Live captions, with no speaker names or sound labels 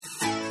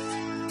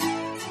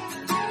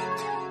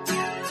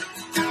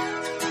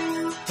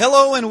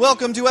Hello and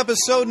welcome to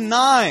episode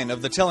 9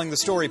 of the Telling the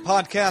Story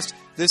podcast.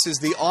 This is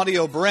the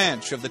audio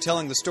branch of the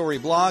Telling the Story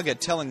blog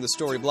at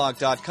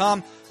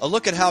tellingthestoryblog.com, a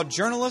look at how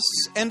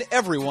journalists and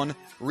everyone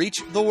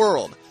reach the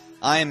world.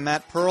 I am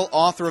Matt Pearl,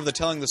 author of the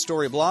Telling the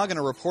Story blog and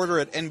a reporter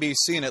at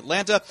NBC in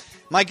Atlanta.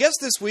 My guest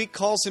this week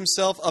calls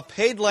himself a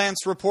paid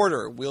Lance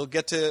reporter. We'll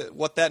get to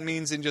what that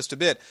means in just a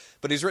bit.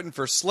 But he's written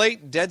for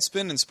Slate,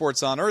 Deadspin, and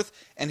Sports on Earth,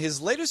 and his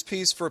latest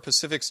piece for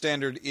Pacific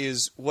Standard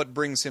is what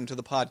brings him to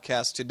the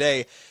podcast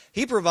today.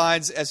 He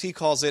provides, as he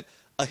calls it,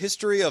 a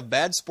history of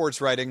bad sports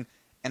writing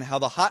and how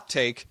the hot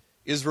take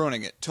is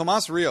ruining it.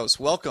 Tomas Rios,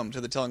 welcome to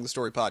the Telling the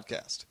Story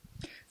podcast.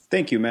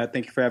 Thank you, Matt.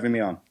 Thank you for having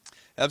me on.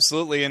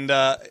 Absolutely, and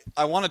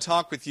I want to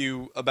talk with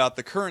you about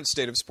the current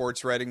state of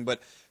sports writing,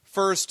 but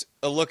first,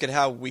 a look at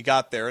how we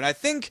got there. And I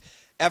think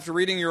after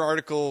reading your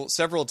article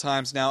several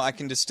times now, I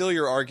can distill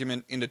your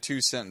argument into 2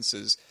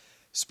 sentences.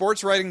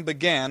 Sports writing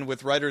began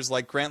with writers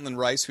like Grantland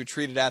Rice, who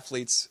treated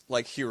athletes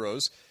like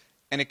heroes,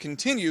 and it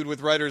continued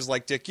with writers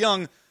like Dick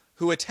Young,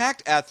 who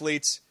attacked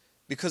athletes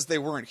because they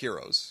weren't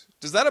heroes.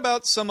 Does that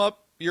about sum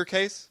up your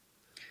case?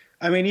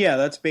 I mean, yeah,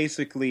 that's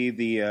basically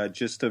the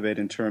gist of it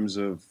in terms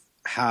of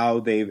how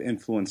they've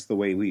influenced the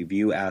way we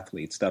view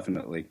athletes,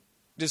 definitely.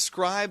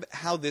 Describe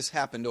how this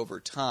happened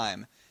over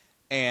time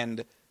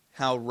and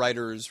how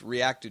writers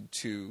reacted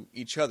to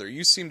each other.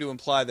 You seem to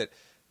imply that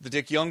the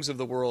Dick Youngs of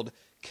the world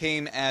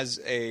came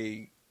as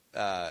a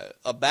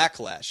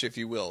backlash, if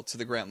you will, to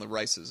the Grantland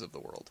Rices of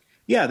the world.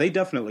 Yeah, they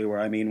definitely were.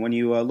 I mean, when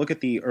you look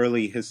at the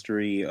early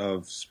history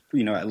of,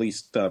 at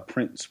least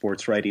print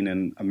sports writing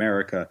in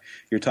America,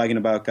 you're talking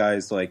about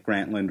guys like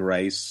Grantland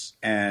Rice,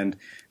 and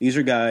these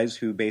are guys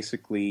who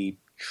basically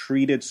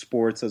treated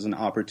sports as an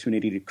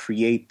opportunity to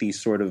create these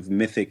sort of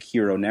mythic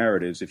hero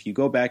narratives. If you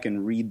go back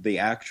and read the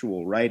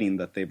actual writing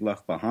that they've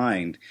left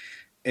behind,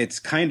 it's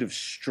kind of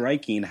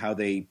striking how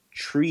they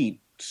treat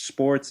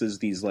sports as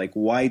these like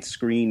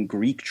widescreen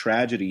Greek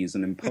tragedies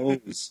and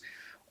impose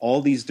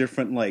all these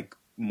different like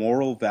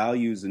moral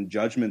values and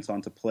judgments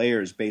onto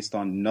players based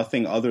on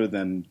nothing other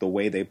than the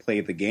way they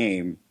play the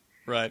game.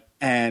 Right.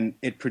 And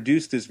it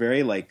produced this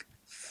very like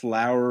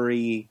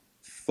flowery,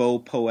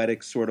 faux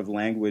poetic sort of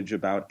language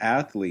about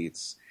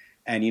athletes.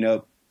 And,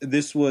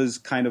 this was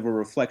kind of a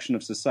reflection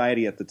of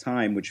society at the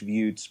time, which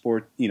viewed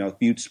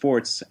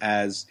sports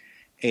as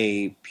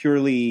a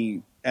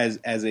purely as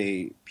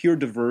a pure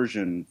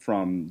diversion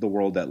from the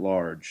world at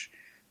large,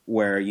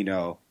 where,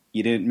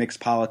 you didn't mix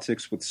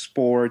politics with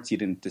sports. You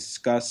didn't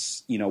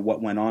discuss,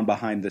 what went on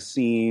behind the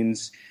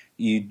scenes.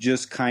 You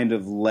just kind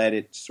of let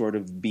it sort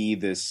of be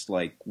this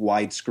like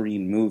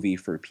widescreen movie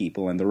for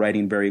people. And the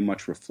writing very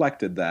much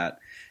reflected that.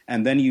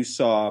 And then you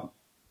saw,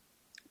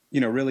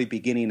 really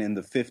beginning in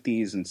the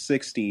 50s and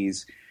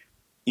 60s,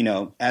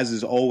 as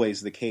is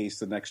always the case,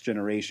 the next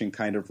generation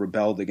kind of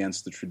rebelled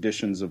against the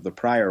traditions of the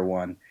prior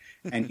one.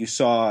 And you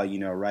saw,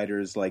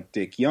 writers like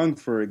Dick Young,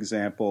 for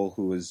example,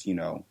 who was,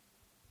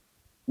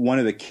 one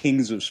of the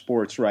kings of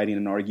sports writing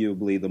and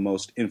arguably the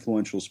most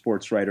influential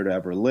sports writer to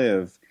ever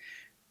live.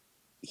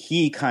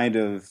 He kind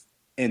of,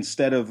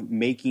 instead of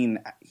making,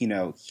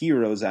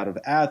 heroes out of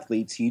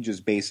athletes, he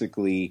just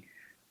basically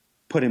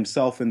put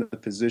himself in the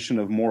position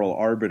of moral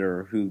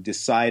arbiter who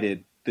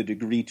decided the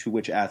degree to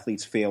which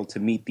athletes failed to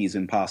meet these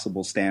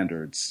impossible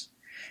standards.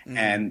 Mm-hmm.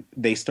 And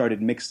they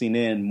started mixing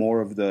in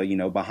more of the,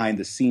 behind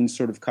the scenes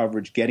sort of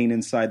coverage, getting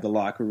inside the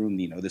locker room.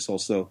 This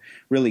also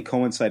really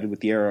coincided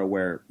with the era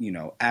where,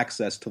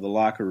 access to the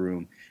locker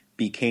room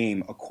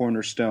became a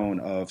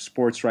cornerstone of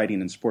sports writing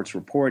and sports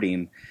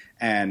reporting.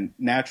 And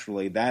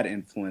naturally that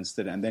influenced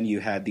it. And then you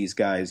had these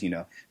guys,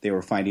 they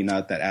were finding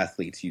out that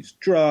athletes used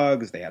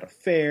drugs, they had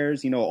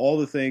affairs, all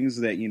the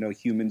things that,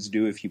 humans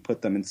do if you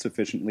put them in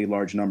sufficiently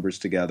large numbers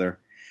together.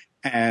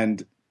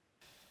 And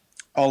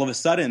all of a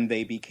sudden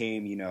they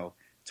became,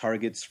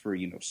 targets for,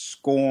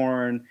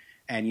 scorn,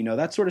 and,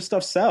 that sort of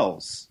stuff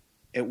sells.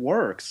 It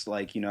works.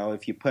 Like,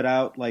 if you put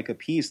out like a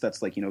piece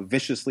that's like,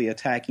 viciously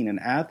attacking an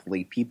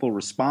athlete, people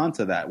respond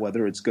to that,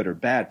 whether it's good or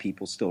bad,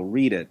 people still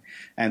read it.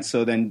 And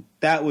so then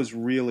that was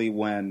really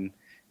when,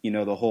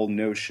 the whole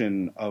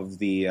notion of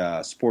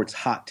the sports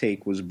hot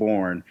take was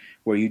born,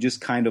 where you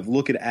just kind of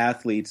look at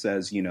athletes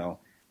as,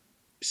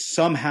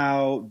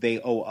 somehow they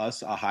owe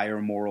us a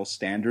higher moral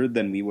standard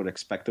than we would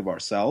expect of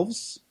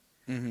ourselves.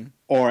 Mm-hmm.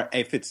 Or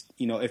if it's,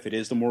 if it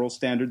is the moral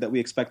standard that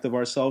we expect of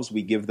ourselves,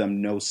 we give them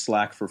no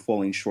slack for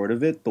falling short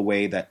of it, the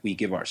way that we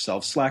give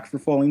ourselves slack for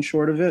falling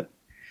short of it.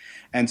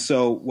 And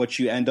so what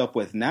you end up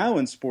with now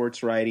in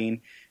sports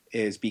writing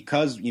is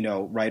because,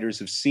 writers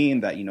have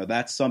seen that,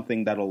 that's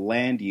something that'll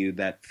land you,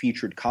 that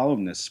featured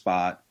columnist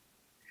spot,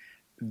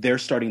 they're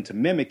starting to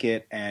mimic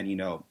it. And,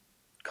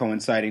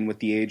 coinciding with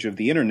the age of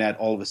the internet,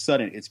 all of a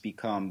sudden it's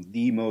become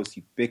the most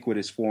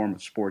ubiquitous form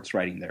of sports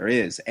writing there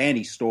is.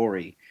 Any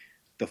story,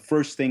 the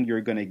first thing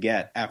you're going to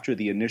get after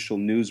the initial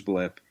news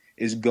blip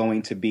is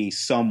going to be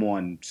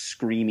someone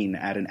screaming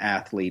at an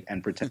athlete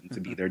and pretending to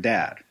be their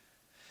dad.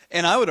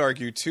 And I would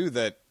argue, too,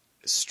 that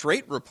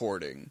straight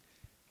reporting,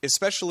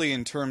 especially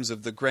in terms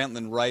of the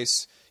Grantland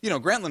Rice,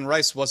 Grantland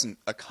Rice wasn't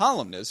a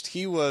columnist.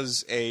 He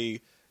was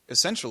a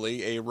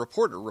essentially a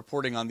reporter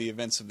reporting on the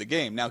events of the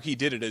game. Now, he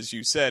did it, as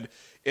you said,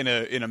 in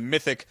a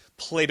mythic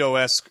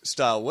Plato-esque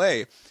style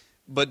way,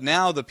 but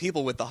now the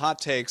people with the hot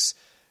takes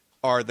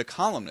are the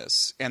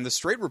columnists and the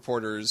straight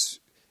reporters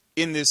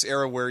in this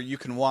era where you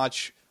can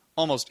watch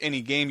almost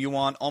any game you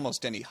want,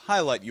 almost any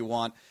highlight you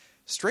want.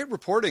 Straight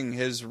reporting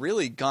has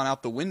really gone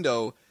out the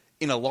window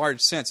in a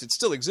large sense. It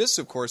still exists,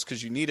 of course,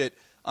 because you need it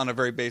on a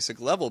very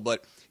basic level,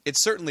 but it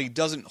certainly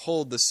doesn't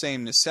hold the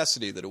same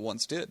necessity that it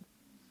once did.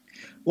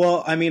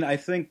 Well, I mean, I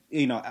think,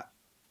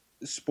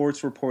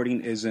 sports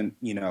reporting isn't,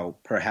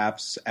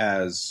 perhaps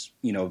as,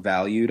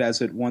 valued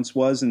as it once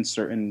was in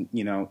certain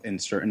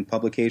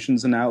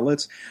publications and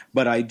outlets.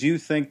 But I do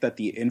think that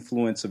the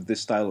influence of this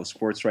style of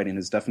sports writing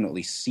has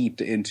definitely seeped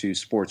into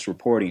sports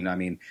reporting. I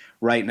mean,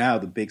 right now,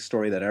 the big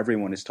story that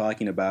everyone is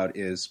talking about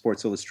is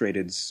Sports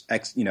Illustrated's,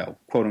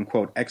 quote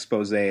unquote,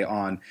 expose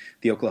on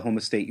the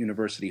Oklahoma State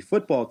University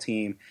football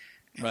team.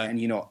 Right.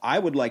 And, I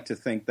would like to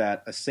think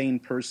that a sane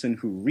person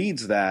who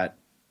reads that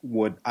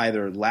would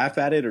either laugh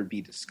at it or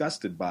be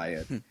disgusted by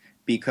it,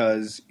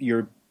 because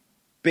you're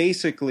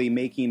basically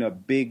making a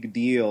big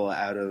deal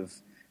out of,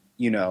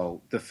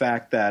 the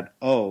fact that,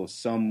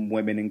 some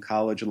women in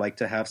college like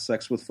to have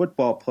sex with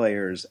football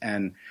players,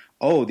 and,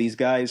 these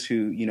guys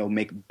who,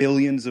 make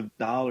billions of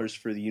dollars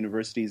for the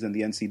universities and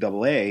the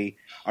NCAA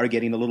are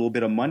getting a little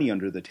bit of money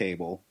under the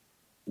table,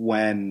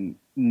 when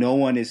no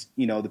one is,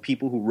 the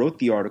people who wrote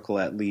the article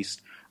at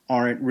least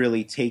aren't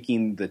really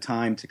taking the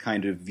time to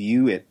kind of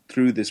view it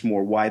through this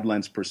more wide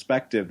lens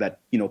perspective that,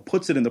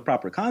 puts it in the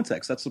proper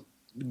context. That's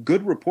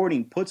good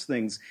reporting, puts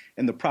things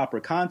in the proper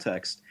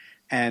context.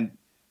 And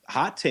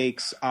hot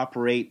takes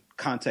operate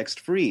context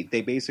free.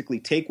 They basically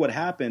take what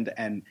happened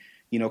and,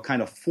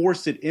 kind of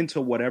force it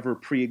into whatever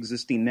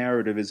pre-existing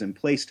narrative is in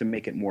place to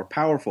make it more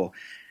powerful.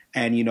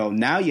 And,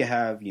 now you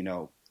have,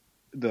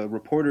 the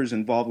reporters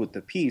involved with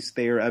the piece,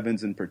 Thayer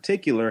Evans in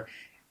particular.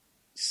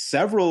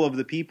 Several of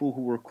the people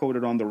who were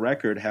quoted on the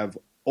record have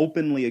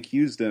openly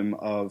accused him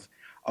of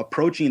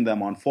approaching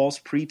them on false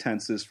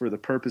pretenses for the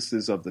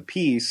purposes of the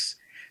piece,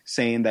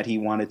 saying that he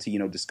wanted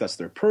to, discuss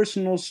their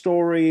personal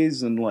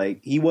stories, and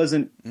he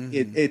wasn't.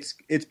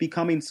 It's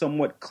becoming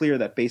somewhat clear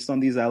that based on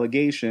these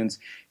allegations,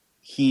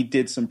 he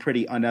did some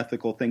pretty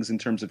unethical things in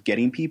terms of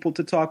getting people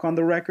to talk on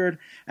the record.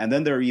 And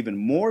then there are even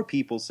more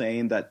people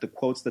saying that the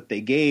quotes that they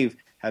gave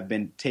have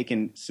been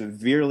taken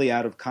severely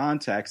out of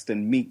context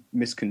and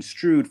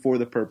misconstrued for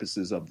the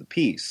purposes of the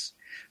piece.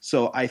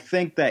 So I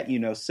think that,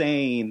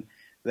 saying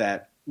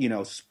that,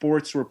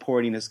 sports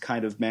reporting has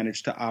kind of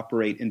managed to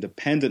operate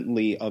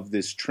independently of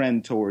this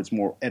trend towards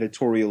more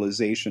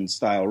editorialization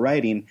style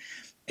writing,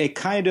 it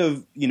kind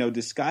of,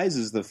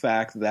 disguises the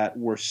fact that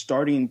we're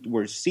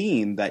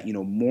seeing that,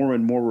 more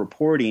and more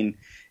reporting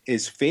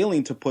is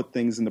failing to put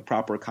things in the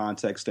proper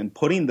context and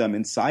putting them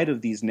inside of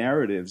these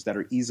narratives that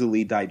are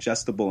easily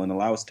digestible and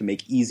allow us to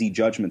make easy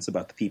judgments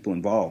about the people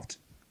involved.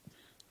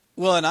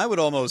 Well, and I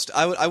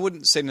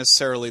wouldn't say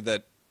necessarily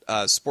that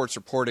sports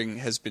reporting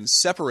has been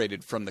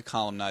separated from the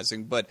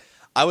columnizing, but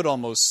I would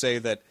almost say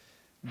that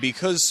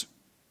because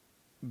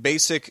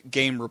basic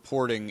game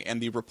reporting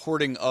and the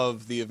reporting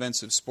of the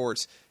events of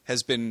sports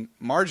has been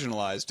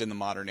marginalized in the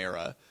modern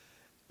era,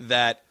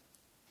 that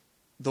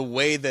the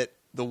way that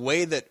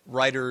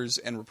writers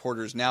and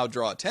reporters now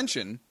draw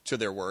attention to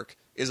their work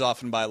is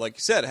often by, like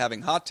you said,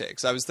 having hot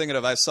takes. I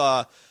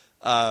saw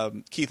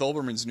Keith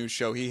Olbermann's new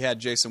show. He had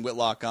Jason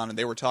Whitlock on, and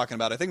they were talking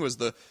about, I think it was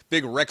the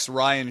big Rex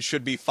Ryan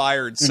should be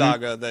fired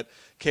saga that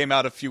came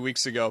out a few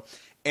weeks ago.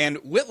 And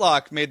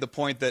Whitlock made the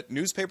point that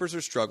newspapers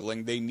are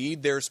struggling. They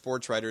need their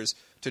sports writers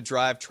to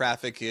drive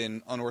traffic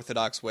in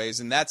unorthodox ways,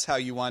 and that's how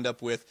you wind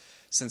up with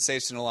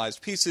sensationalized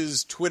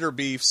pieces, Twitter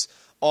beefs,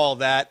 all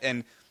that.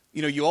 And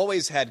you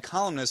always had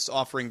columnists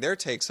offering their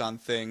takes on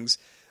things,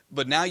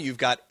 but now you've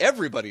got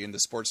everybody in the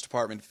sports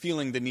department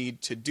feeling the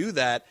need to do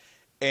that,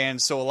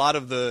 and so a lot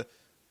of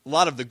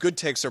the good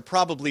takes are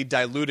probably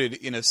diluted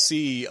in a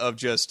sea of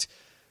just,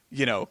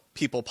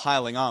 people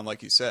piling on,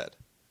 like you said.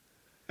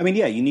 I mean,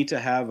 yeah, you need to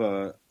have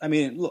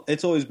look,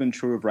 it's always been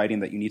true of writing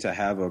that you need to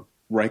have a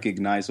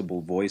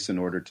recognizable voice in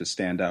order to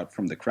stand out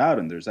from the crowd,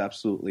 and there's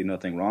absolutely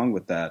nothing wrong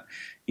with that.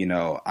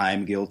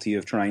 I'm guilty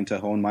of trying to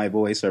hone my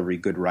voice. Every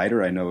good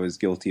writer I know is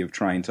guilty of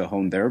trying to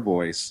hone their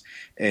voice.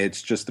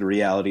 It's just the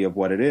reality of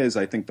what it is.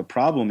 I think the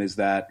problem is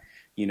that,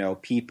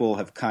 people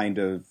have kind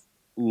of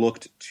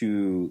looked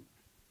to,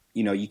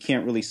 you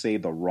can't really say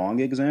the wrong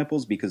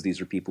examples because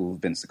these are people who've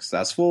been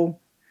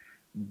successful,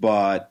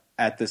 but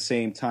at the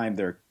same time,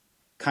 they're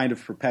kind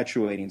of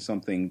perpetuating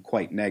something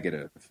quite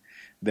negative.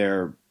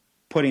 They're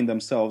putting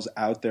themselves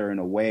out there in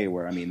a way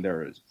where,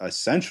 they're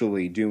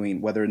essentially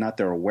doing, whether or not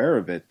they're aware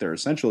of it, they're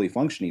essentially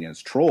functioning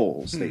as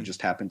trolls. They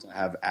just happen to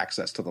have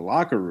access to the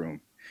locker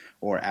room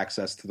or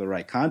access to the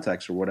right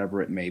context or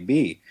whatever it may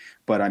be.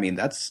 But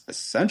that's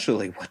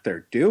essentially what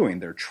they're doing.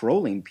 They're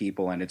trolling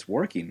people, and it's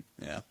working.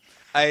 Yeah.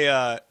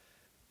 I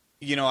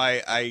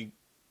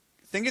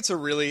think it's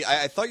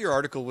I thought your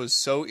article was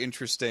so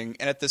interesting.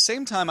 And at the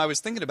same time, I was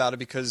thinking about it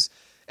because,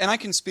 and I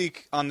can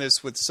speak on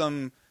this with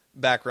some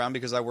background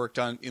because I worked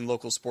in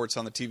local sports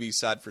on the TV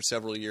side for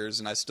several years,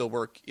 and I still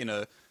work in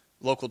a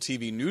local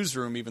TV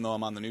newsroom, even though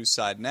I'm on the news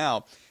side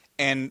now.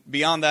 And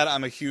beyond that,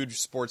 I'm a huge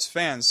sports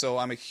fan, so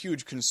I'm a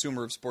huge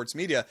consumer of sports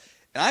media.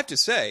 And I have to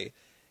say,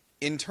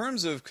 in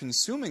terms of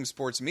consuming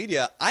sports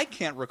media, I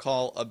can't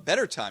recall a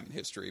better time in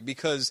history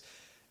because,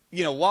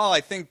 while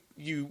I think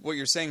what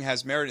you're saying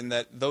has merit in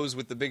that those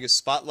with the biggest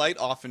spotlight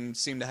often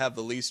seem to have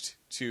the least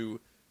to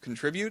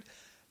contribute,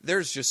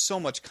 there's just so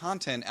much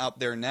content out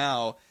there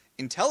now,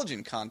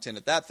 intelligent content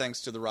at that,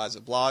 thanks to the rise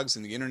of blogs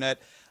and the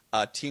internet,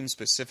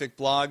 team-specific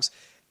blogs.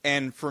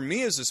 And for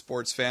me as a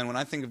sports fan, when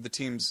I think of the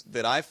teams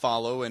that I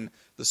follow and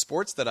the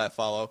sports that I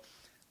follow,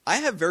 I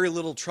have very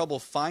little trouble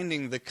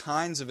finding the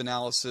kinds of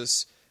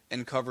analysis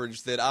and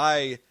coverage that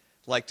I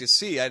like to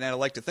see, and I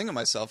like to think of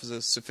myself as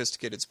a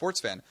sophisticated sports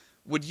fan.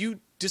 Would you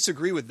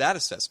disagree with that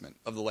assessment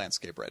of the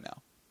landscape right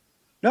now?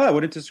 No, I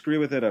wouldn't disagree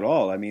with it at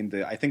all. I mean,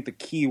 I think the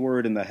key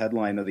word in the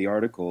headline of the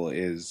article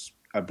is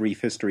a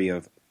brief history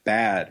of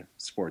bad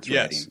sports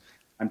writing.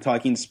 I'm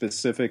talking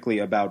specifically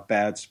about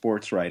bad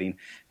sports writing.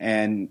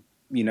 And,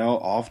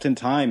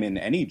 oftentimes in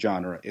any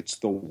genre, it's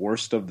the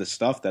worst of the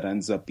stuff that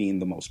ends up being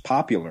the most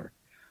popular.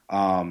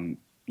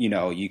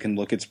 You can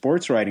look at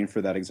sports writing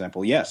for that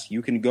example. Yes,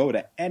 you can go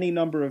to any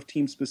number of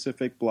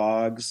team-specific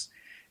blogs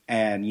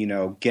and,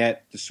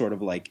 get the sort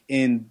of like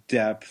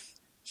in-depth,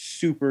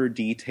 super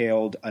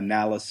detailed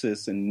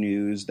analysis and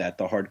news that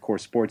the hardcore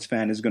sports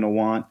fan is going to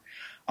want.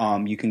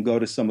 You can go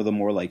to some of the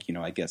more like,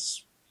 I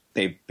guess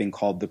they've been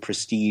called the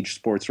prestige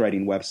sports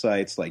writing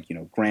websites like,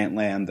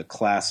 Grantland, The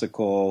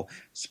Classical,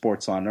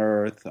 Sports on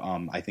Earth.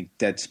 I think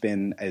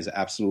Deadspin is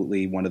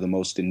absolutely one of the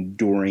most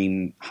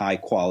enduring,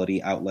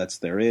 high-quality outlets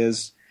there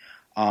is.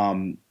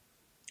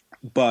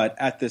 But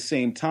at the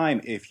same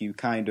time, if you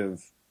kind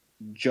of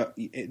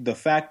the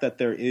fact that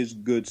there is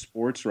good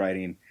sports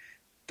writing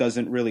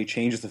doesn't really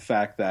change the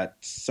fact that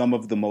some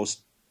of the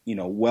most,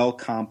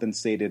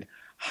 well-compensated,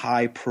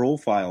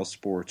 high-profile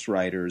sports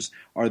writers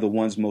are the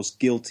ones most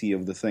guilty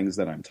of the things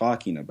that I'm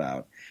talking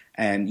about.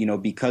 And,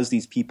 because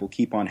these people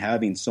keep on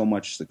having so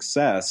much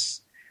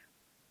success,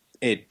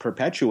 it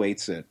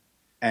perpetuates it.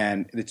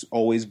 And it's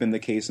always been the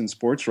case in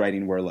sports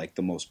writing where, like,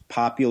 the most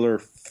popular,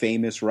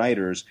 famous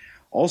writers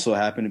also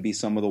happen to be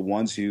some of the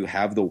ones who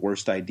have the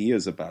worst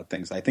ideas about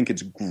things. I think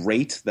it's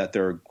great that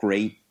there are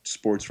great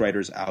sports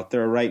writers out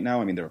there right now.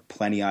 I mean, there are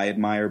plenty I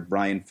admire: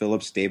 Brian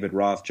Phillips, David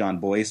Roth, John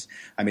Boyce.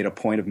 I made a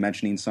point of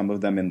mentioning some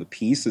of them in the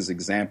piece as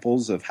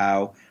examples of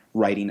how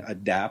writing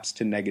adapts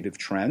to negative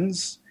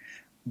trends.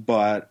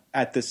 But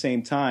at the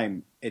same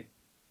time,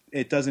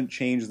 it doesn't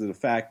change the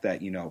fact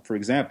that, for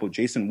example,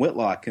 Jason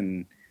Whitlock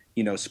can,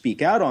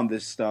 speak out on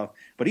this stuff,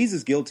 but he's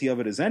as guilty of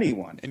it as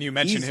anyone. And you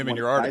mentioned him in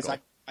your article.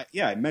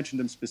 I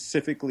mentioned him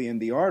specifically in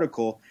the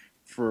article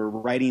for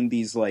writing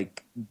these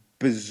like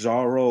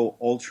bizarro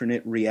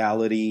alternate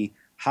reality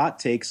hot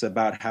takes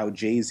about how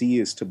Jay-Z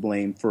is to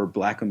blame for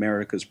Black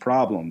America's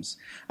problems.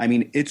 I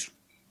mean, it's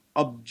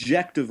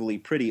objectively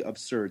pretty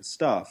absurd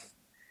stuff.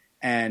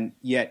 And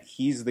yet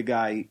he's the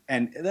guy,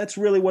 and that's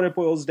really what it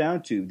boils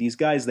down to. These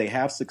guys, they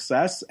have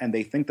success, and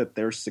they think that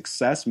their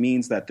success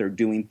means that they're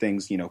doing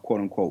things, quote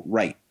unquote,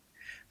 right.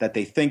 That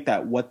they think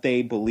that what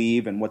they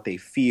believe and what they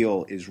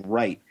feel is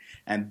right.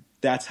 And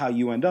that's how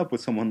you end up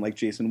with someone like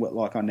Jason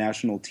Whitlock on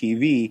national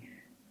TV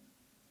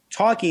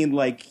talking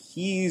like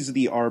he's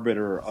the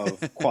arbiter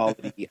of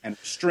quality and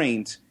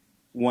restraint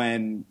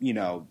when,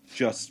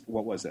 just,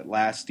 what was it,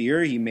 last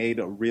year he made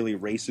a really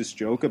racist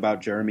joke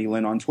about Jeremy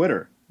Lin on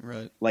Twitter.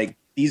 Right. Like,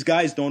 these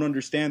guys don't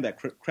understand that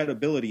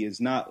credibility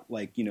is not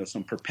like,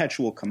 some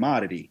perpetual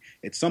commodity.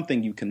 It's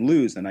something you can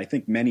lose, and I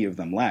think many of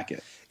them lack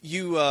it.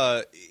 You,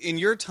 in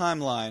your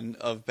timeline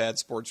of bad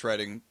sports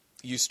writing,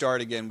 you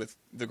start again with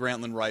the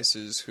Grantland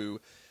Rices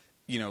who,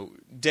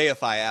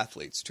 deify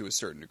athletes to a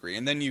certain degree.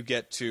 And then you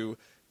get to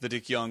the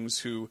Dick Youngs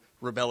who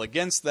rebel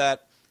against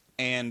that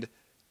and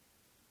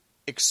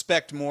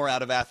expect more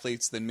out of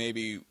athletes than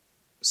maybe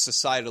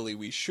societally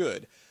we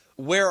should.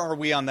 Where are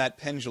we on that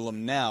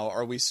pendulum now?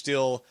 Are we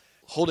still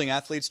holding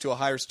athletes to a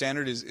higher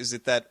standard? Is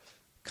it that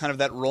kind of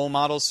that role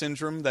model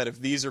syndrome that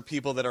if these are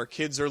people that our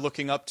kids are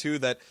looking up to,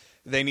 that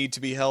they need to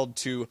be held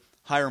to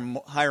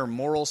higher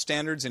moral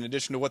standards in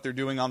addition to what they're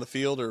doing on the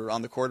field or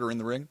on the court or in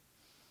the ring?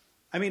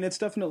 I mean, it's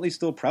definitely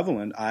still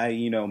prevalent. I,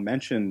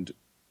 mentioned,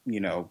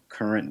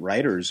 current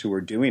writers who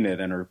are doing it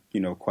and are,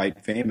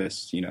 quite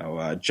famous.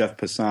 Jeff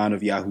Passan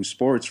of Yahoo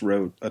Sports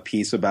wrote a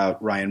piece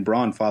about Ryan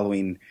Braun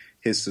following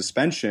his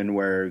suspension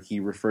where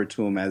he referred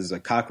to him as a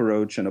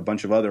cockroach and a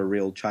bunch of other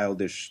real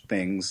childish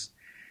things.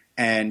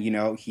 And,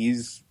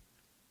 he's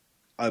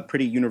a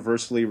pretty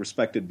universally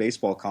respected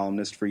baseball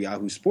columnist for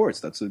Yahoo Sports.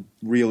 That's a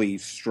really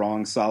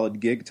strong, solid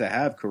gig to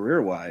have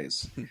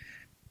career-wise.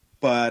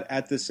 But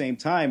at the same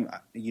time,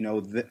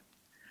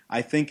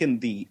 I think in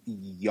the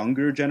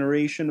younger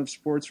generation of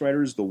sports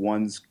writers, the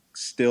ones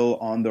still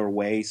on their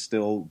way,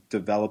 still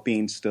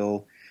developing,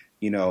 still,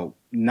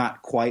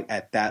 not quite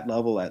at that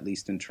level, at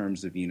least in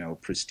terms of,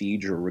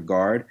 prestige or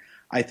regard,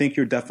 I think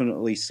you're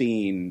definitely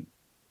seeing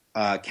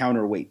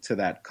counterweight to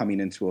that coming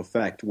into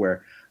effect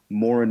where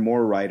more and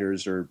more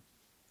writers are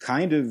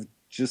kind of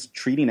just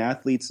treating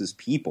athletes as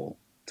people,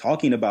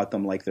 talking about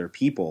them like they're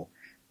people,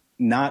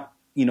 not,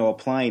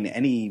 applying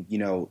any,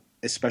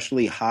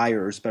 especially high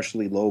or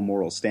especially low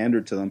moral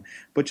standard to them,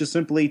 but just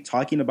simply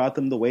talking about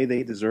them the way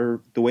they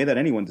deserve, the way that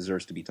anyone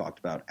deserves to be talked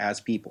about,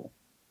 as people.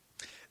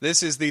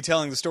 This is the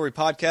Telling the Story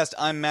podcast.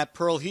 I'm Matt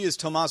Pearl. He is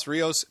Tomas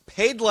Rios,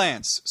 paid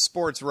Lance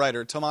sports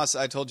writer. Tomas,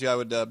 I told you I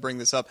would bring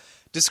this up.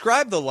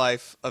 Describe the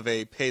life of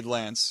a paid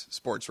Lance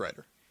sports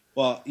writer.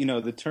 Well,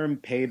 the term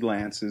paid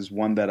Lance is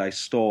one that I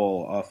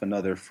stole off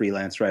another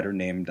freelance writer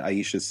named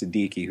Aisha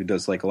Siddiqui, who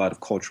does like a lot of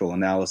cultural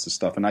analysis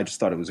stuff, and I just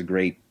thought it was a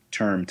great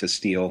term to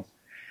steal.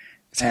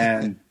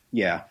 And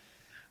yeah.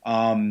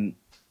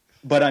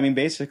 But I mean,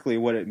 basically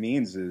what it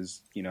means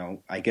is,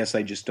 I guess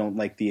I just don't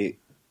like the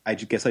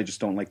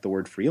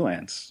word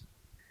freelance.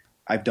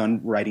 I've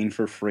done writing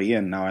for free,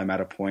 and now I'm at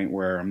a point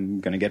where I'm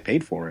going to get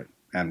paid for it.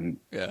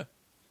 And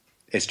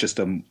it's just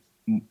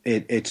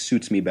it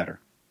suits me better.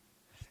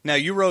 Now,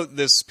 you wrote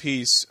this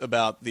piece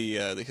about the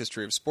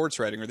history of sports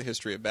writing, or the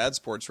history of bad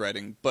sports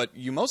writing, but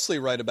you mostly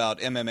write about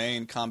MMA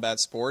and combat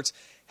sports.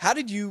 How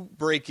did you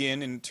break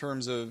in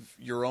terms of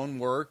your own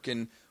work,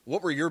 and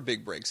what were your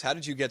big breaks? How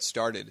did you get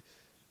started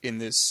in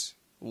this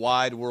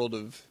wide world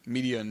of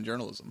media and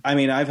journalism? I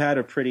mean, I've had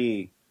a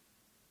pretty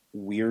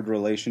weird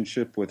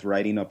relationship with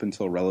writing up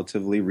until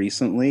relatively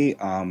recently.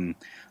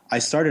 I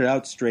started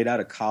out straight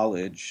out of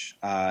college.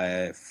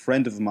 A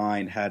friend of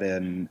mine had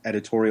an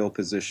editorial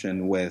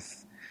position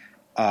with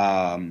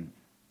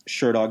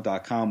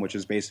Sherdog.com, which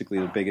is basically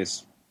the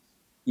biggest,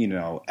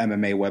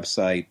 MMA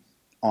website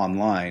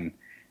online.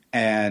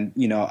 And,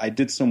 I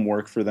did some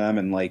work for them,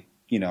 and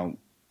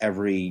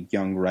every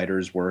young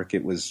writer's work,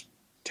 it was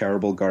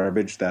terrible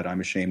garbage that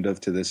I'm ashamed of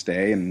to this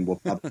day, and will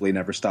probably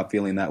never stop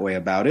feeling that way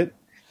about it.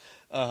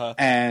 Uh-huh.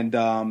 And,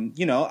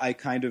 I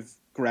kind of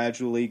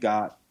gradually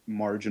got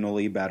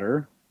marginally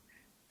better.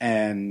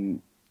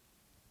 And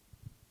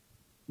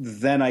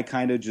then I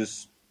kind of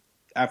just,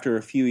 after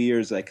a few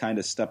years, I kind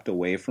of stepped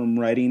away from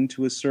writing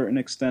to a certain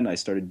extent. I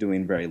started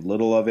doing very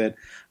little of it.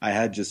 I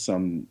had just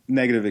some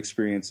negative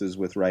experiences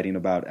with writing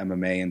about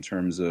MMA in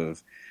terms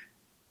of,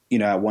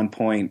 at one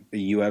point,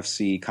 a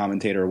UFC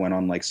commentator went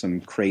on like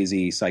some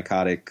crazy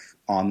psychotic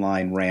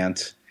online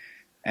rant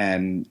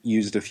and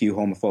used a few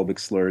homophobic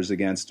slurs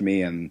against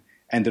me, and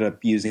ended up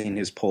using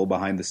his pull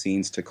behind the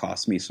scenes to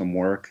cost me some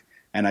work.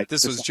 And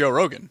this was Joe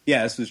Rogan.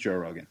 Yeah, this was Joe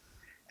Rogan.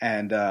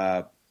 And,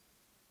 so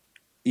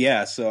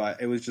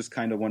it was just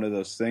kind of one of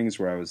those things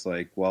where I was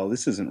like, well,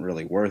 this isn't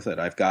really worth it.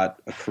 I've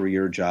got a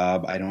career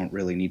job. I don't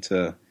really need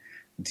to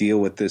deal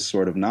with this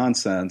sort of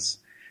nonsense.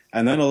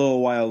 And then a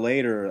little while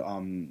later,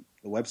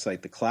 the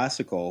website, The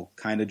Classical,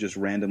 kind of just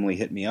randomly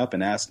hit me up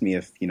and asked me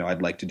if,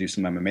 I'd like to do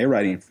some MMA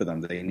writing for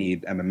them. They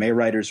need MMA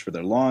writers for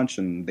their launch,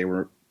 and they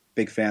were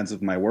big fans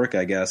of my work,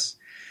 I guess.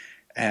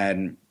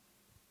 And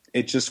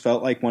it just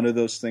felt like one of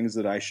those things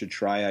that I should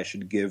try. I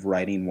should give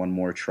writing one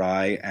more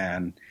try.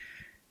 And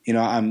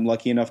I'm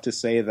lucky enough to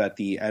say that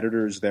the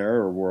editors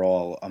there were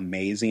all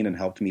amazing and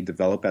helped me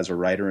develop as a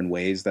writer in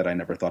ways that I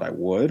never thought I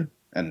would.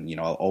 And,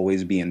 I'll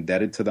always be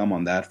indebted to them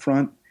on that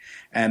front.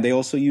 And they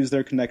also use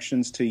their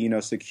connections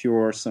to,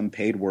 secure some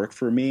paid work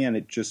for me. And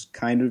it just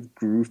kind of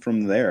grew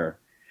from there.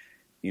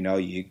 Your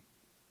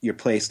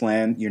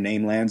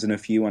name lands in a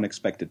few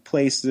unexpected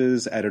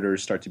places.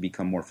 Editors start to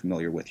become more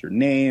familiar with your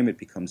name. It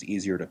becomes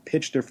easier to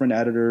pitch different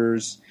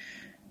editors.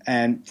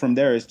 And from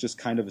there, it's just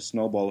kind of a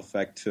snowball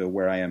effect to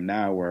where I am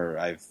now, where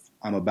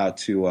I'm about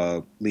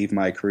to leave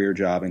my career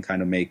job and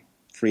kind of make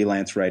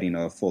freelance writing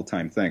a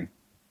full-time thing.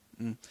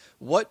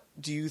 What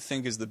do you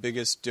think is the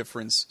biggest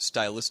difference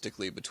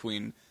stylistically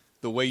between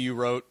the way you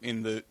wrote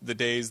in the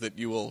days that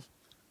you will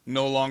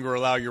no longer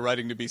allow your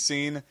writing to be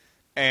seen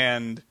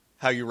and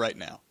how you write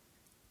now?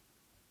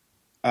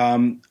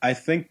 I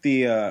think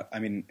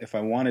if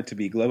I wanted to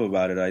be glib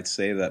about it, I'd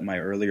say that my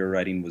earlier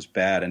writing was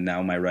bad, and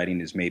now my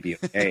writing is maybe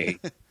okay.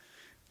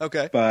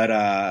 Okay.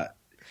 But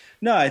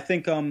no, I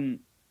think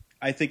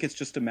it's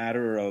just a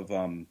matter of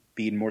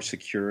being more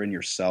secure in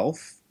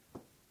yourself,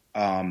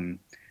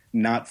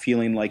 not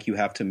feeling like you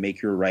have to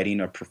make your writing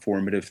a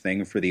performative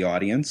thing for the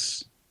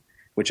audience,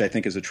 which I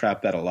think is a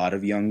trap that a lot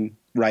of young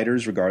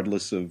writers,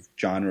 regardless of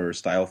genre or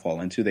style,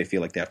 fall into. They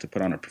feel like they have to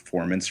put on a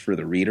performance for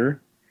the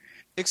reader.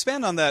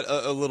 Expand on that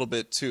a little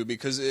bit, too,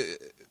 because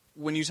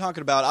when you talk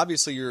about,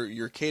 obviously,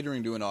 you're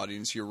catering to an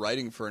audience, you're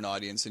writing for an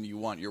audience, and you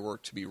want your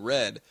work to be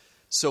read.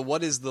 So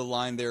what is the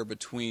line there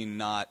between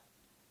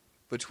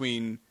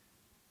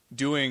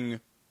doing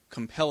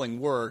compelling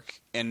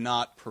work and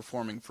not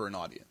performing for an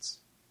audience?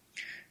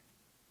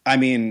 I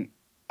mean,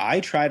 I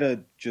try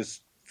to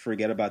just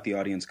forget about the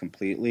audience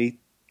completely.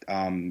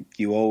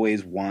 You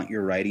always want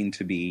your writing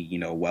to be,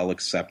 well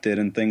accepted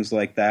and things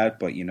like that,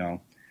 but,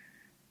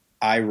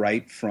 I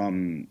write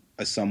from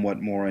a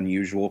somewhat more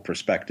unusual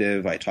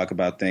perspective. I talk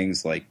about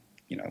things like,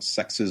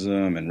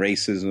 sexism and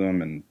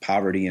racism and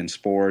poverty in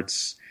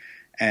sports.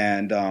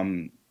 And,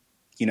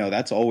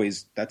 that's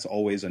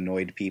always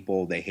annoyed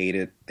people. They hate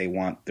it. They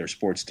want their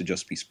sports to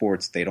just be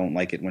sports. They don't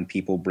like it when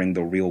people bring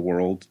the real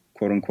world,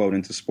 quote unquote,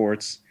 into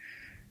sports.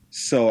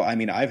 So, I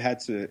mean, I've had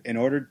to, in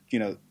order,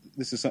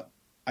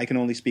 I can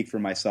only speak for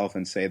myself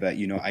and say that,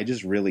 I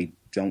just really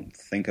don't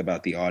think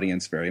about the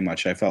audience very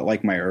much. I felt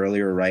like my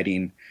earlier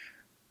writing,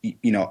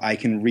 I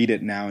can read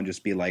it now and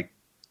just be like,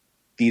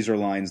 these are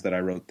lines that I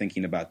wrote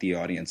thinking about the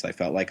audience. I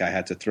felt like I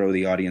had to throw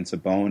the audience a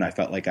bone. I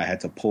felt like I had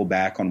to pull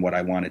back on what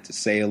I wanted to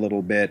say a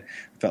little bit.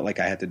 I felt like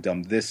I had to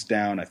dumb this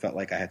down. I felt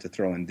like I had to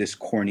throw in this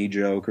corny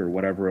joke or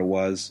whatever it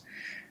was.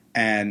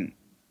 And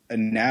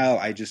now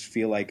I just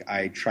feel like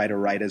I try to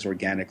write as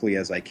organically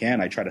as I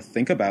can. I try to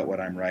think about what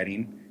I'm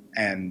writing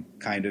and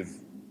kind of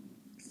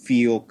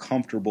feel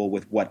comfortable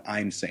with what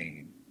I'm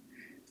saying.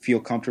 Feel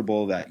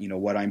comfortable that,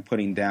 what I'm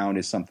putting down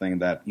is something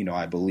that,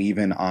 I believe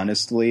in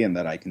honestly and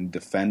that I can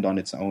defend on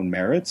its own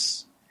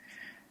merits.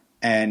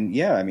 And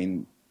yeah, I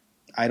mean,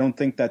 I don't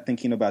think that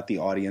thinking about the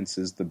audience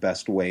is the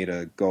best way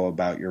to go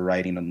about your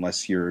writing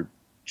unless you're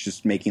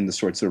just making the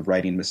sorts of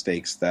writing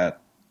mistakes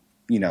that,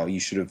 you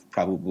should have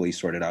probably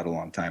sorted out a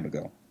long time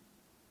ago.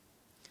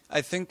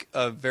 I think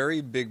a very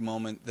big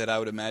moment that I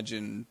would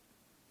imagine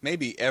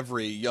maybe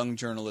every young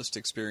journalist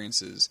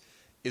experiences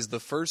is the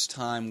first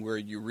time where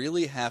you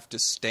really have to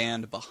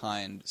stand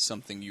behind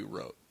something you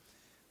wrote,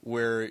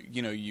 where,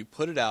 you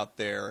put it out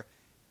there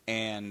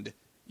and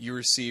you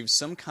receive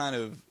some kind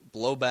of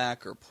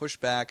blowback or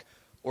pushback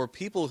or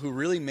people who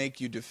really make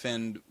you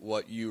defend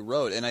what you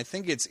wrote. And I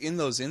think it's in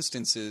those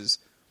instances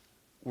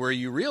where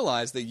you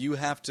realize that you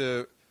have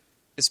to,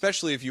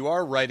 especially if you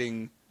are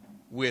writing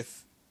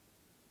with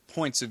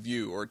points of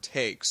view or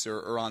takes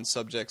or on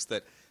subjects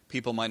that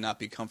people might not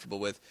be comfortable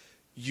with,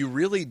 you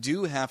really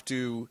do have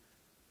to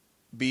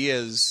be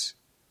as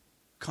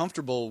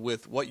comfortable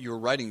with what you're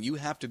writing. You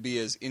have to be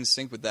as in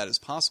sync with that as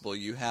possible.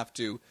 You have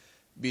to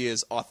be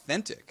as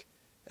authentic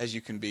as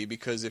you can be,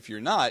 because if you're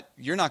not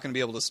going to be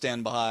able to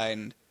stand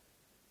behind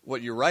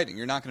what you're writing.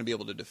 You're not going to be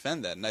able to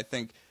defend that. And I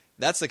think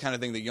that's the kind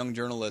of thing that young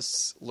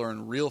journalists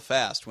learn real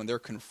fast when they're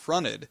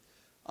confronted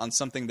on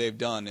something they've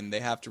done and they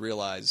have to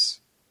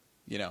realize,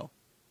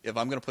 if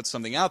I'm going to put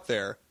something out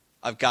there,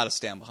 I've got to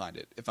stand behind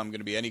it if I'm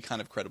going to be any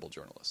kind of credible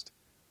journalist.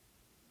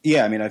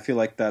 Yeah, I mean, I feel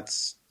like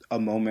that's a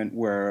moment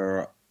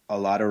where a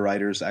lot of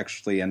writers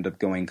actually end up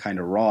going kind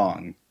of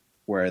wrong,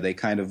 where they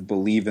kind of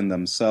believe in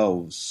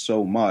themselves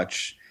so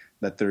much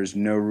that there's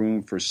no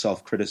room for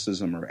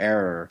self-criticism or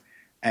error,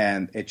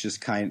 and they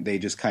just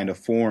kind of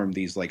form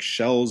these like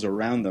shells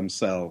around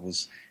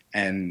themselves,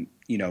 and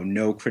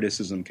no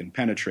criticism can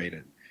penetrate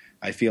it.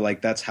 I feel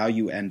like that's how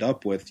you end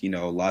up with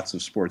lots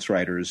of sports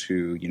writers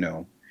who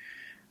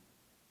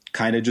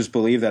kind of just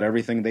believe that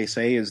everything they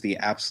say is the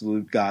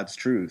absolute God's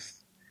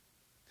truth.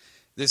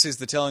 This is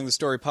the Telling the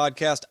Story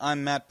podcast.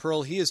 I'm Matt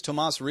Pearl. He is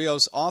Tomas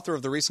Rios, author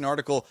of the recent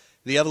article,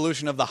 The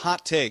Evolution of the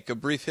Hot Take, A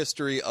Brief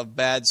History of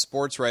Bad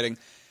Sports Writing.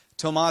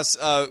 Tomas,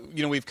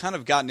 we've kind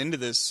of gotten into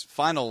this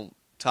final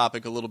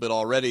topic a little bit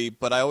already,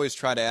 but I always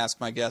try to ask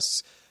my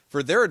guests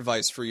for their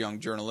advice for young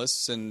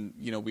journalists, and,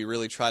 we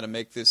really try to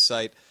make this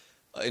site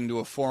into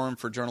a forum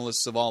for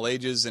journalists of all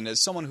ages. And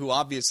as someone who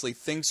obviously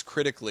thinks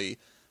critically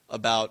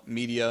about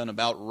media and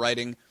about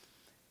writing,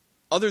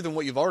 other than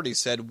what you've already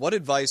said, what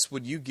advice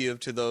would you give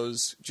to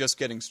those just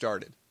getting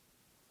started?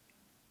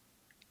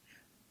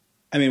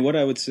 I mean, what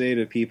I would say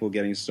to people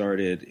getting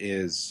started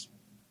is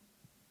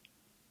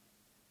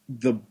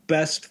the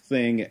best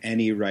thing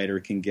any writer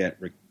can get,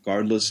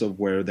 regardless of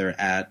where they're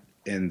at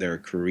in their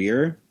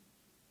career,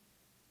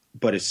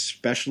 but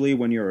especially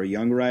when you're a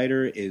young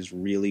writer, is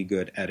really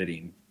good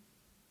editing.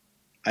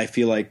 I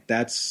feel like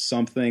that's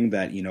something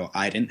that,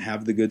 I didn't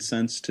have the good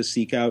sense to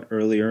seek out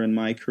earlier in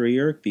my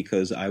career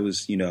because I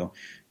was,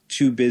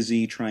 too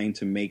busy trying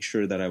to make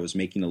sure that I was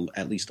making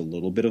at least a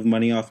little bit of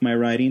money off my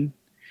writing.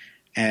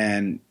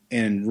 And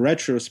in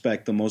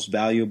retrospect, the most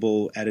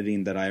valuable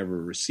editing that I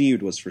ever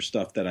received was for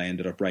stuff that I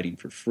ended up writing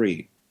for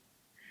free.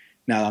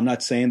 Now, I'm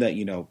not saying that,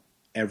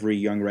 every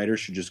young writer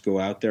should just go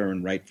out there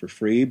and write for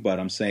free,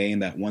 but I'm saying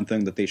that one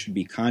thing that they should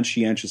be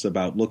conscientious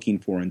about looking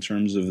for in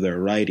terms of their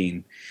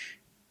writing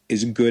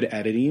is good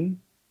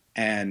editing.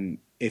 And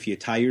if you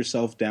tie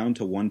yourself down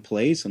to one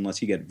place, unless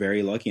you get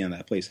very lucky and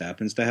that place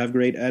happens to have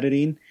great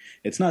editing,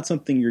 it's not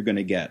something you're going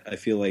to get. I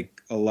feel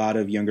like a lot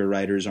of younger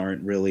writers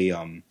aren't really,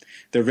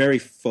 they're very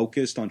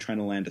focused on trying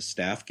to land a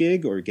staff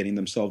gig or getting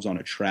themselves on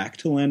a track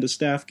to land a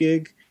staff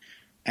gig.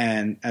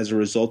 And as a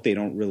result, they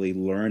don't really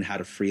learn how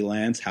to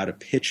freelance, how to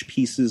pitch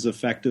pieces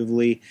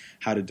effectively,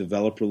 how to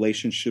develop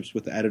relationships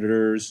with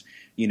editors.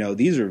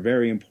 These are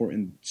very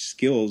important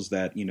skills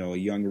that, a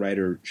young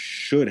writer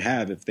should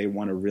have if they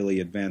want to really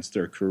advance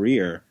their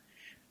career.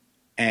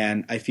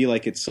 And I feel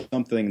like it's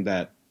something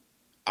that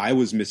I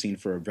was missing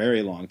for a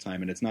very long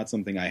time, and it's not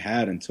something I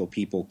had until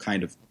people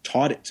kind of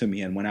taught it to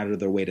me and went out of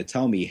their way to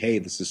tell me, hey,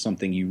 this is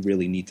something you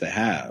really need to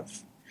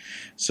have.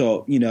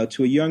 So,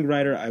 to a young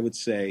writer, I would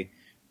say,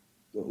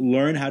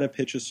 learn how to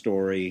pitch a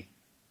story,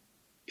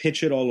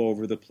 pitch it all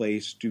over the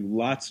place, do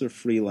lots of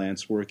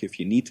freelance work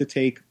if you need to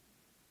take.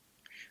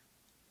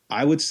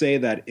 I would say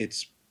that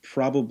it's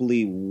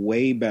probably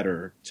way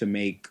better to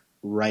make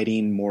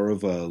writing more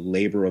of a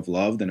labor of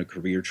love than a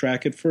career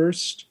track at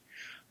first.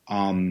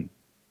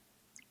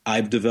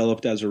 I've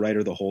developed as a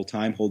writer the whole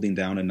time, holding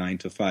down a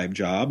 9-to-5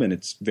 job, and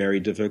it's very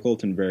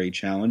difficult and very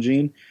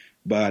challenging.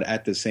 But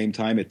at the same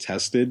time, it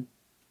tested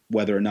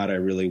whether or not I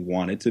really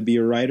wanted to be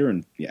a writer,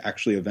 and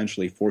actually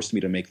eventually forced me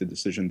to make the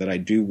decision that I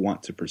do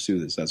want to pursue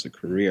this as a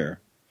career.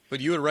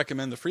 But you would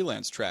recommend the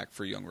freelance track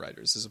for young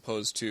writers as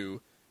opposed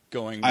to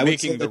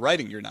making the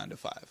writing your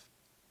 9-to-5?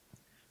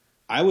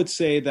 I would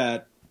say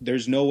that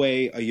there's no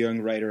way a young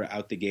writer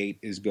out the gate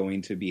is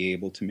going to be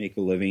able to make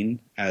a living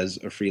as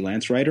a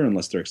freelance writer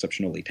unless they're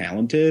exceptionally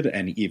talented,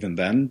 and even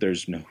then,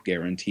 there's no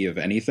guarantee of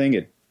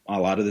anything. A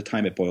lot of the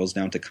time it boils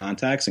down to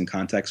contacts, and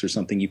contacts are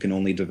something you can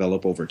only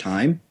develop over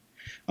time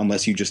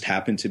unless you just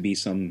happen to be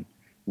some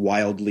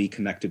wildly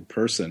connected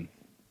person.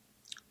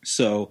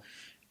 So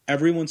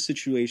everyone's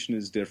situation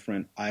is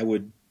different. I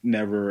would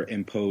never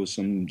impose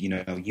some,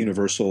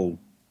 universal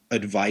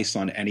advice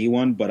on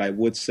anyone, but I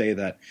would say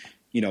that,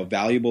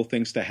 valuable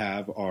things to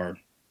have are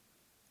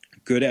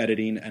good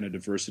editing and a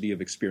diversity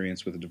of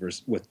experience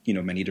with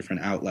many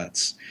different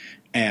outlets.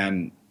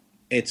 And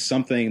it's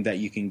something that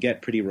you can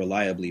get pretty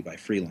reliably by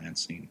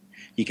freelancing.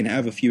 You can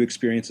have a few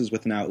experiences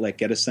with an outlet,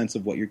 get a sense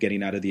of what you're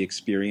getting out of the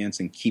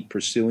experience, and keep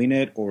pursuing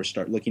it, or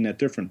start looking at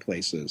different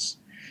places.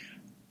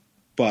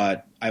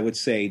 But I would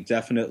say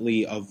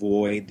definitely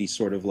avoid the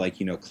sort of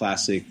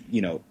classic,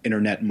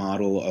 internet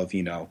model of,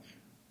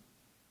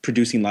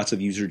 producing lots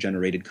of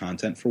user-generated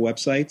content for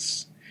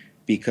websites,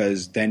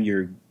 because then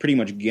you're pretty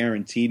much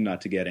guaranteed not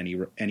to get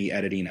any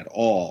editing at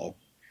all.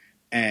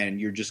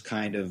 And you're just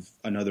kind of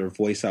another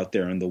voice out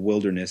there in the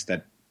wilderness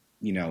that,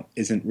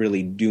 isn't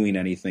really doing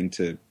anything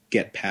to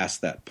get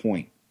past that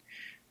point.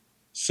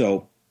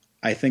 So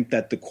I think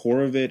that the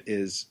core of it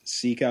is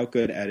seek out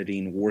good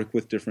editing, work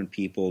with different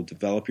people,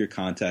 develop your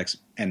contacts,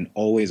 and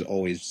always,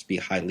 always be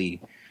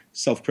highly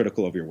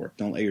self-critical of your work.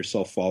 Don't let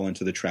yourself fall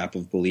into the trap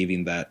of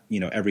believing that,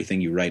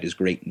 everything you write is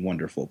great and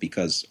wonderful,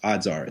 because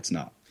odds are it's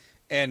not.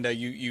 And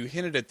you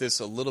hinted at this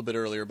a little bit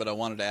earlier, but I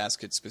wanted to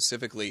ask it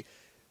specifically.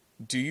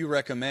 Do you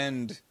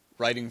recommend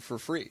writing for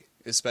free,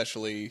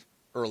 especially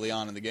early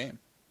on in the game?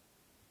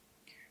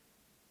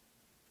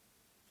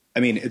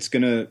 I mean, it's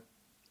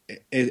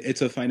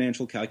a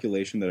financial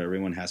calculation that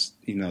everyone has,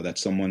 that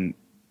someone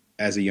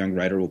as a young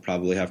writer will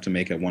probably have to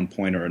make at one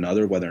point or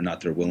another, whether or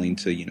not they're willing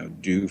to,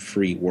 do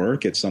free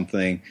work. It's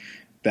something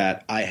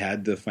that I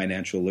had the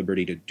financial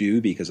liberty to do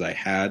because I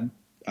had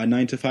a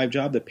 9-to-5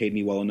 job that paid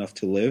me well enough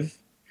to live.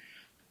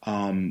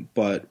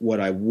 But what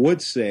I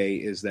would say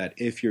is that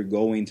if you're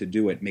going to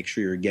do it, make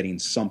sure you're getting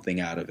something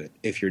out of it.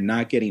 If you're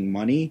not getting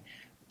money,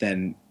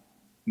 then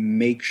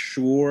make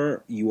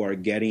sure you are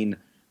getting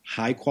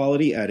high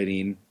quality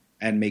editing,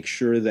 and make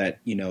sure that,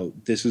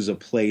 this is a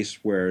place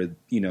where,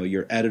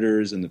 your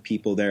editors and the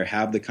people there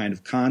have the kind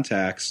of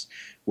contacts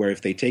where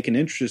if they take an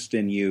interest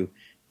in you,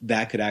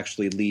 that could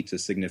actually lead to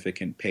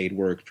significant paid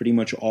work. Pretty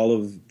much all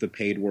of the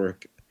paid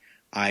work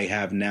I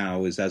have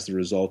now is as the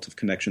result of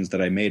connections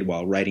that I made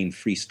while writing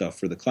free stuff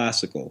for the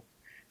Classical.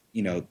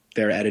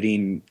 Their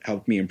editing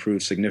helped me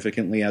improve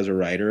significantly as a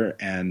writer,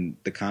 and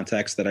the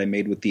contacts that I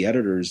made with the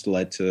editors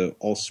led to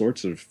all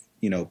sorts of,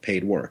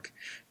 paid work.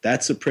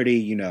 That's a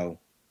pretty,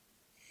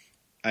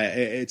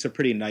 it's a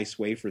pretty nice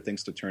way for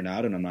things to turn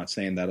out, and I'm not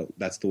saying that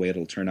that's the way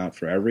it'll turn out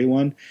for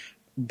everyone.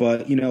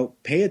 But,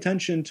 pay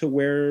attention to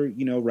where,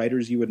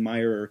 writers you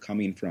admire are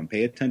coming from.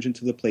 Pay attention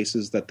to the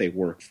places that they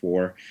work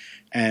for,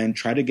 and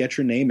try to get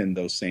your name in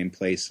those same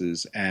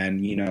places.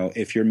 And,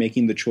 if you're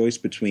making the choice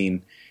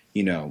between,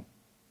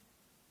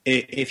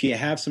 if you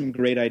have some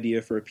great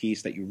idea for a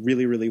piece that you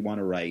really, really want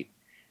to write,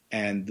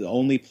 and the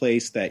only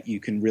place that you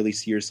can really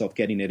see yourself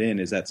getting it in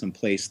is at some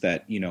place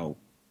that,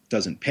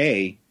 doesn't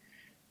pay,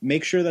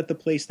 make sure that the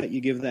place that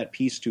you give that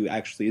piece to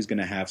actually is going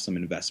to have some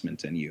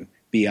investment in you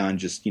beyond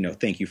just,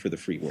 thank you for the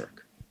free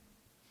work.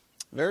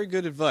 Very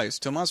good advice.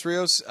 Tomas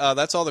Rios,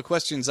 that's all the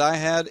questions I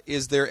had.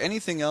 Is there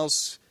anything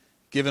else,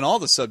 given all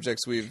the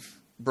subjects we've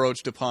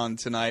broached upon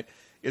tonight,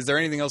 is there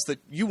anything else that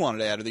you wanted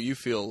to add or that you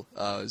feel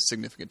is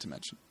significant to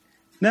mention?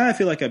 No, I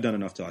feel like I've done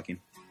enough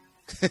talking.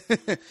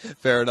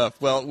 Fair enough.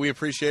 Well, we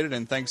appreciate it,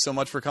 and thanks so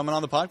much for coming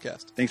on the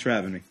podcast. Thanks for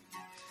having me.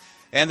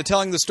 And the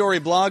Telling the Story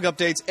blog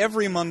updates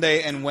every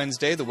Monday and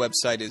Wednesday. The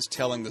website is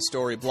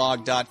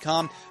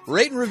tellingthestoryblog.com.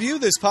 Rate and review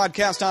this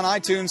podcast on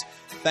iTunes.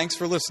 Thanks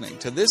for listening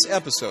to this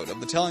episode of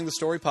the Telling the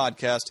Story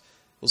podcast.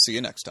 We'll see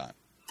you next time.